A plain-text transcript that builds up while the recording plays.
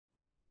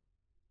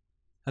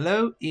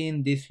Hello,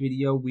 in this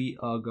video we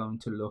are going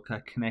to look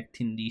at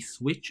connecting the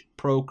Switch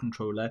Pro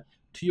controller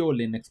to your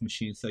Linux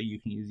machine so you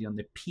can use it on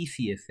the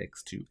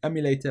PCSX2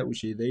 emulator,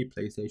 which is a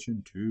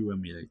PlayStation 2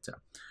 emulator.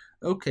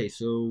 Okay,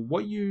 so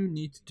what you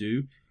need to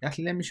do,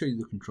 actually let me show you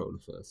the controller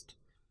first.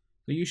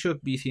 So you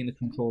should be seeing the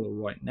controller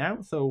right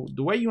now. So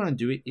the way you want to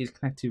do it is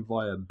connect it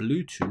via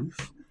Bluetooth,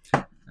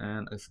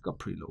 and it's got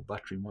pretty low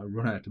battery, might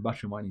run out of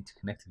battery, might need to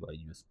connect it via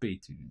USB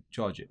to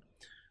charge it.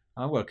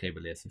 I've got a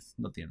cable here, so it's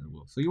not the end of the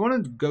world. So you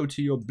want to go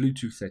to your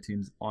Bluetooth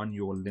settings on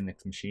your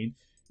Linux machine.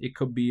 It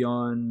could be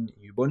on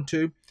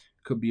Ubuntu, it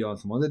could be on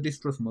some other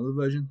distro, some other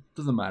version,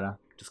 doesn't matter.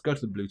 Just go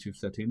to the Bluetooth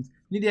settings.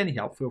 Need any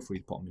help, feel free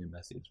to pop me a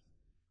message.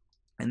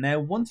 And now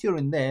once you're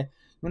in there,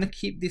 you want to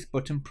keep this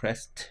button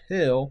pressed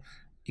till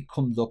it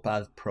comes up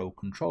as Pro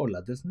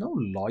Controller. There's no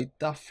light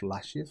that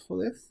flashes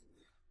for this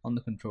on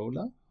the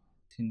controller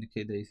to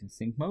indicate that it's in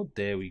sync mode.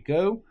 There we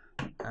go.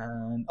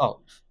 And oh,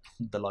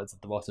 the light's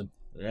at the bottom.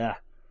 Yeah.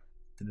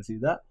 Didn't see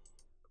that.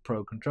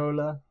 Pro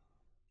controller.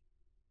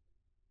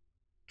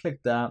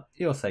 Click that.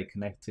 It'll say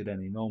connected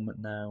any moment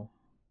now.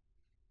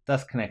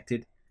 That's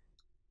connected.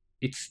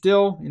 It's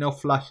still,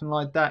 flashing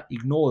like that.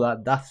 Ignore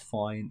that. That's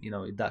fine.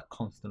 That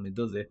constantly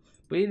does it.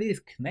 But it is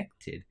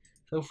connected.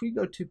 So if we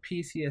go to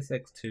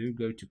PCSX2,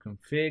 go to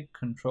config,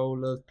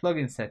 controllers,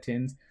 plugin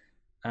settings,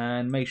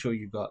 and make sure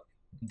you've got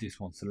this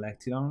one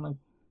selected. I'm going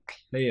to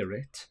clear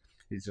it.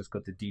 It's just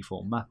got the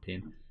default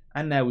mapping.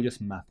 And now we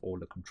just map all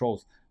the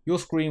controls. Your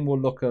screen will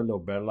look a little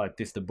better like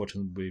this. The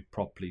buttons will be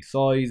properly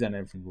sized and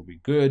everything will be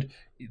good.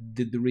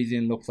 The reason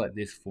it looks like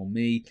this for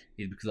me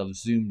is because I've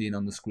zoomed in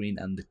on the screen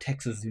and the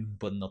text is zoomed,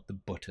 but not the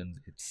buttons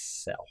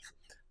itself.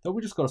 So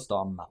we just got to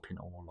start mapping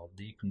all of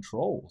the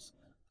controls.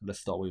 Let's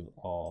start with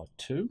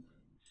R2,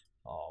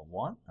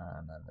 R1,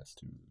 and then let's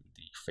do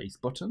the face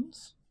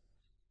buttons.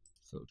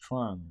 So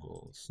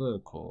triangle,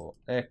 circle,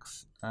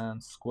 X,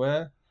 and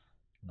square.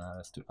 Now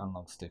let's do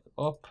analog stick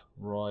up,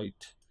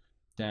 right,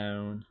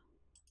 down.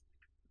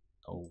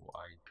 Oh,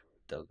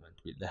 that was meant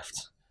to be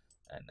left.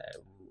 And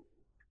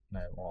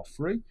now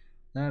R3.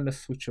 Now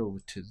let's switch over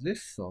to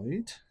this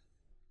side.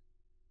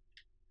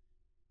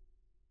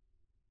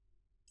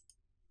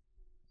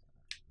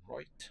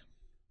 Right.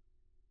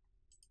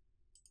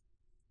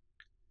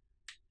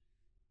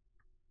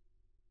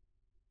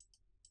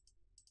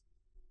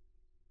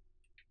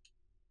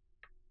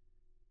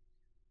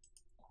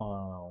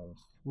 R3.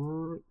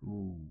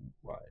 Ooh,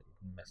 right.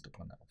 Messed up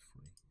on L3.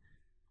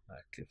 Right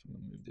click and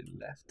move it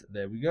left.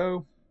 There we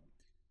go.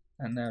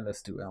 And now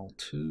let's do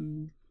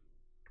L2.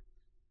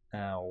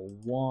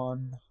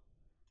 L1.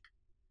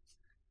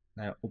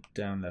 Now up,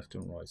 down, left,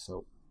 and right.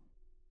 So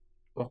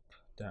up,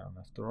 down,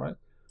 left, and right.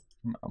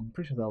 I'm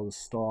pretty sure that was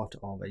the start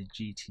of a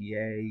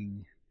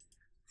GTA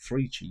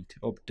free cheat.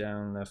 Up,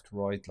 down, left,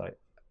 right, like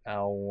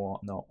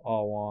L1, no,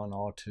 R1,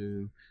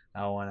 R2,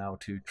 L1,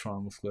 L2,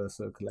 triangle, square,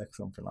 circle, X,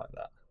 something like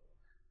that.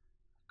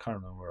 Can't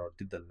remember where I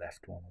did the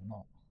left one or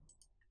not.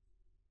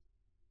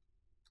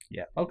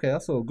 Yeah, okay,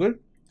 that's all good.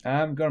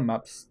 I'm gonna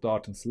map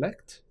start and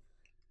select.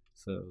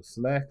 So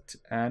select,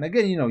 and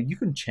again, you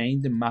can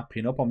change the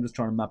mapping up. I'm just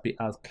trying to map it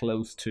as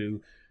close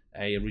to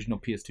a original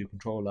PS2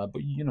 controller,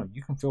 but you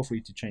can feel free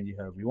to change it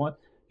however you want.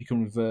 You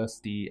can reverse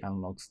the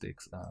analog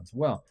sticks as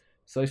well.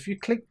 So if you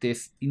click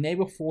this,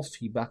 enable force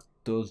feedback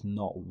does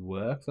not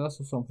work. So that's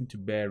just something to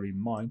bear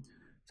in mind.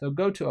 So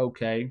go to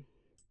OK.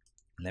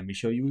 Let me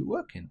show you it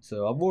working.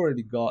 So I've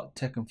already got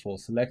Tekken 4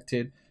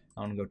 selected.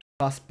 I'm gonna go to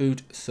fast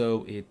boot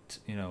so it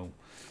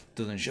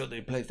doesn't show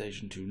the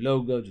PlayStation 2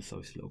 logo, just so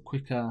it's a little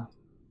quicker.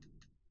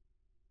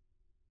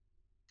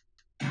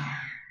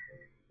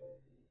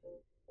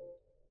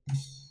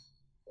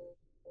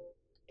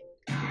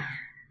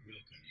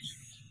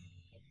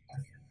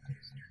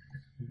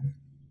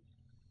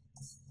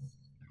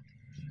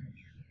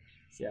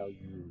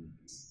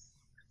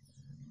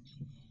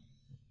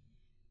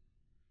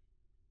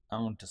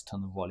 I'm going to just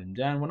turn the volume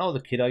down. When I was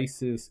a kid, I used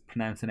to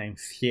pronounce the name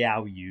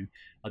Xiao Yu.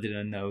 I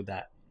didn't know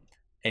that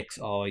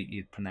XI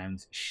is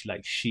pronounced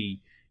like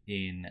she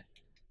in,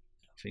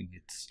 I think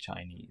it's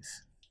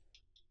Chinese.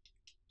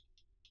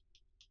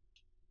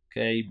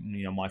 Okay,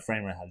 my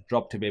frame rate has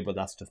dropped a bit, but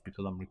that's just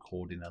because I'm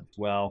recording as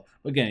well.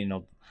 But again,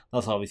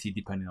 that's obviously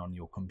depending on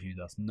your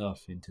computer. That's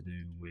nothing to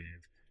do with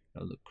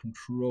the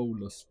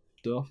controller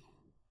stuff.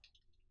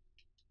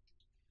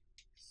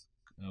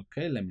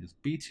 Okay, let me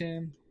just beat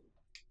him.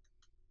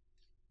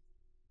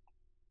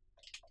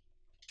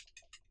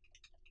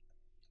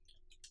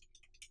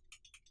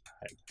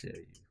 How dare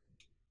you?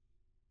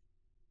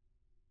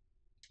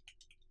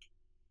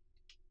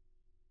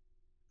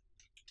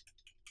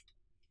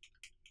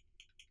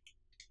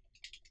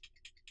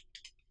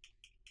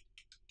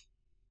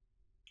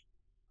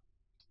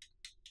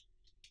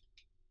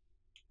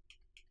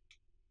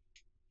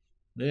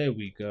 There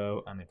we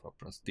go, and if I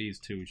press these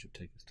two, it should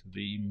take us to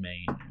the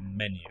main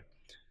menu.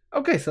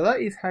 Okay, so that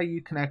is how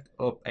you connect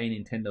up a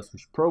Nintendo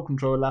Switch Pro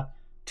controller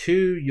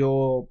to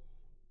your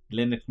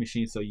Linux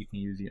machine so you can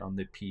use it on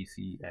the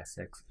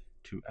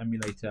PCSX2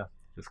 emulator.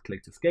 Just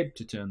click escape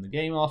to turn the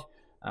game off,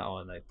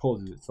 or like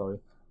pauses it, sorry.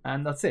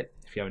 And that's it.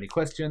 If you have any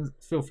questions,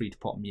 feel free to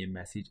pop me a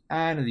message.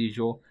 And as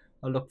usual,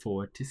 I look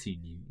forward to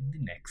seeing you in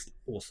the next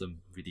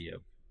awesome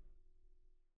video.